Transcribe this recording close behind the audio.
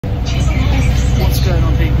going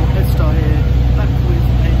on, people? Edstar here, back with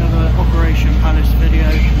another Operation Palace video.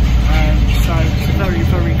 So it's a very,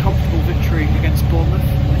 very comfortable victory against Bournemouth.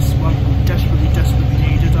 This one desperately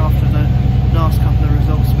needed after the last couple of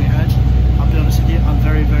results we had. I'll be honest with you, I'm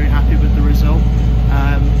very, very happy with the result.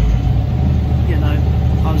 You know,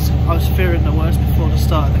 I was fearing the worst before the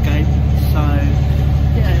start of the game, so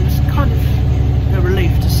yeah, it was kind of a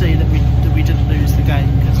relief to see that we didn't lose the game,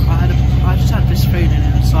 because I just had this feeling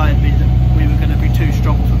inside me that we were going to be too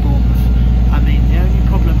strong for Bournemouth. I mean, the only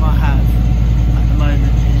problem I have at the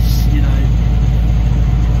moment is, you know,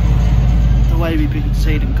 the way we've been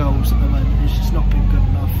conceding goals at the moment has just not been good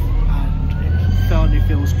enough, and it finally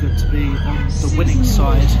feels good to be on the winning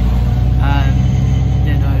side, and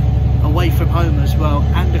you know, away from home as well,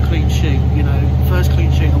 and a clean sheet. You know, first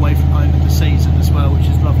clean sheet away from home in the season as well, which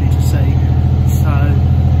is lovely to see. So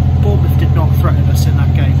Bournemouth did not threaten us in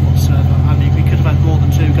that game whatsoever. I mean, we could have had more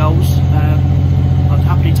than 2 goals. I'd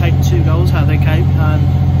happily take 2 goals how they came.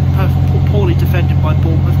 Poorly defended by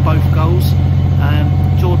Bournemouth, both goals.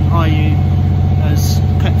 Jordan Ayew has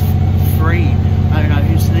kept free. I don't know,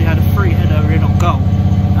 he had a free header in on goal.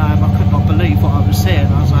 I could not believe what I was seeing.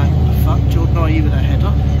 I was like, what the fuck, Jordan Ayew with a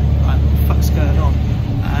header? Like, what the fuck's going on?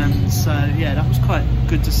 So yeah, that was quite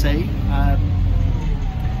good to see.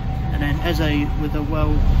 And then Eze with a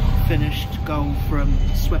well finished goal from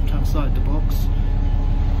swept outside the box,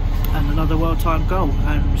 and another well timed goal,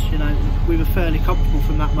 and you know, we were fairly comfortable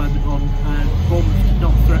from that moment on, and Bournemouth did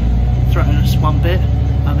not threaten us one bit.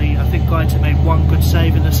 I mean, I think Gaeta made 1 good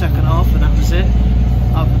save in the second half, and that was it.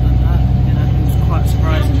 Other than that, you know, it was quite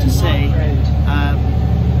surprising to see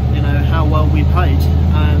you know, how well we played.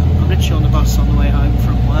 I'm literally on the bus on the way home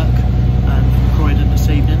from work, from Croydon this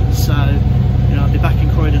evening, so you know, I'll be back in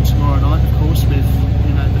Croydon tomorrow night, of course, with,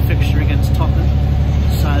 you know, the fixture against Tottenham.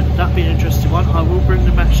 So that'll be an interesting one. I will bring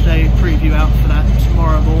the match day preview out for that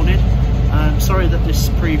tomorrow morning. Sorry that this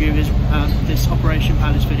preview is, this Operation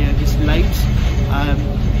Palace video is late.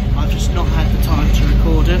 I've just not had the time to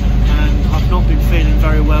record it, and I've not been feeling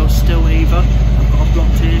very well still either. I've got a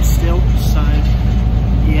blocked ear still, so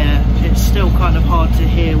yeah, it's still kind of hard to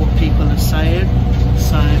hear what people are saying.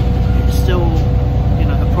 So it's still, you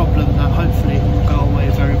know, a problem that hopefully it will go away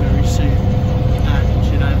very, very soon, and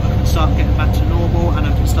you know, I can start getting back to normal, and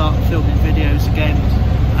I can start filming videos again.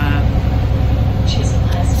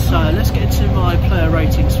 So let's get into my player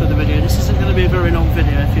ratings for the video. This isn't going to be a very long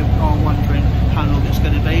video if you are wondering how long it's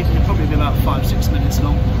going to be. It'll probably be about 5-6 minutes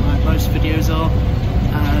long, like most videos are.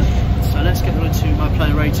 So let's get into my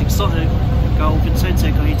player ratings. Starting with goal,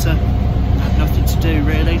 Vicente Gaeta had nothing to do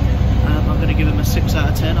really. I'm going to give him a 6 out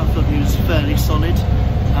of 10. I thought he was fairly solid.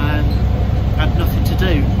 Had nothing to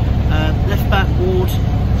do. Left back Ward,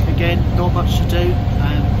 again, not much to do.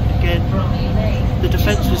 Again, the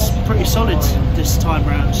defence was pretty solid this time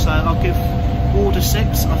round, so I'll give Ward a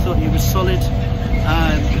 6. I thought he was solid.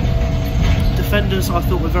 Defenders I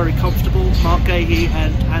thought were very comfortable. Mark Gahey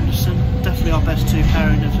and Anderson, definitely our best 2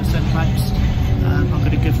 pairing of the centre backs. I'm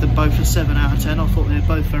going to give them both a 7 out of 10. I thought they were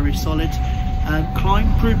both very solid.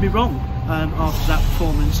 Klein proved me wrong after that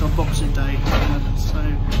performance on Boxing Day, so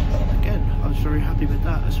again, I was very happy with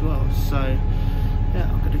that as well. So yeah,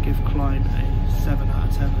 I'm going to give Klein a 7 out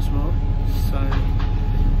of 10 as well. So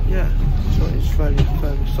yeah, so it's fairly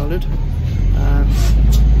solid.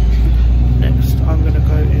 Next I'm going to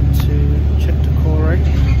go into Checkdekore.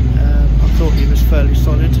 I thought he was fairly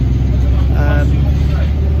solid.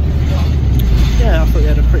 Yeah, I thought he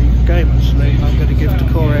had a pretty good game actually. I'm going to give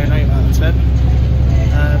Decore an 8 out of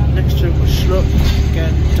 10. Next to him was Schlupp.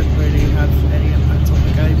 Again, didn't really have any impact on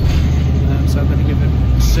the game, so I'm going to give him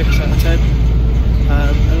a 6 out of 10.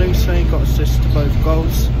 Elise got assists to both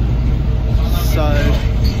goals, so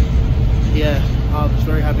yeah, I was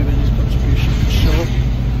very happy with his contribution for sure.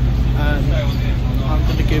 I'm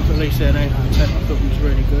going to give Elise an 8 out of 10. I thought he was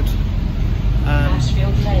really good.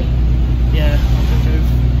 Yeah, I'm going to give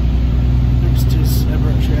next to Eze, I'm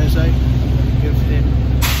going to give him a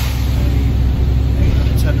 8 out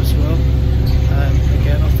of 10 as well.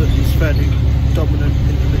 Again, I thought he was fairly dominant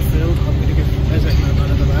in the midfield. I'm going to give Eze no man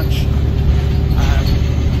of the match.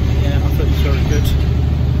 Yeah, I thought he was very good.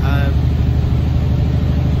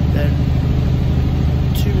 Then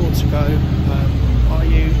 2 more to go.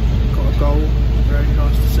 Ayew got a goal, very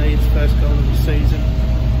nice to see, his first goal of the season.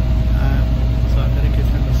 So I'm going to give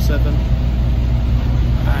him a 7.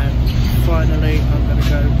 And finally I'm going to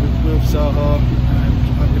go with Wilf Zaha, and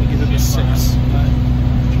I'm going to give him a 6.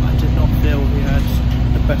 I did not feel he had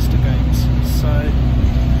the best of games. So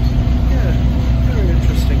yeah, very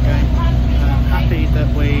interesting game. Happy that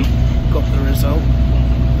we got the result.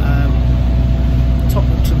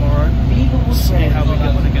 Tottenham tomorrow, see how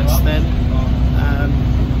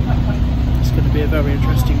be a very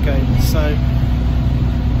interesting game. So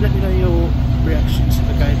let me know your reactions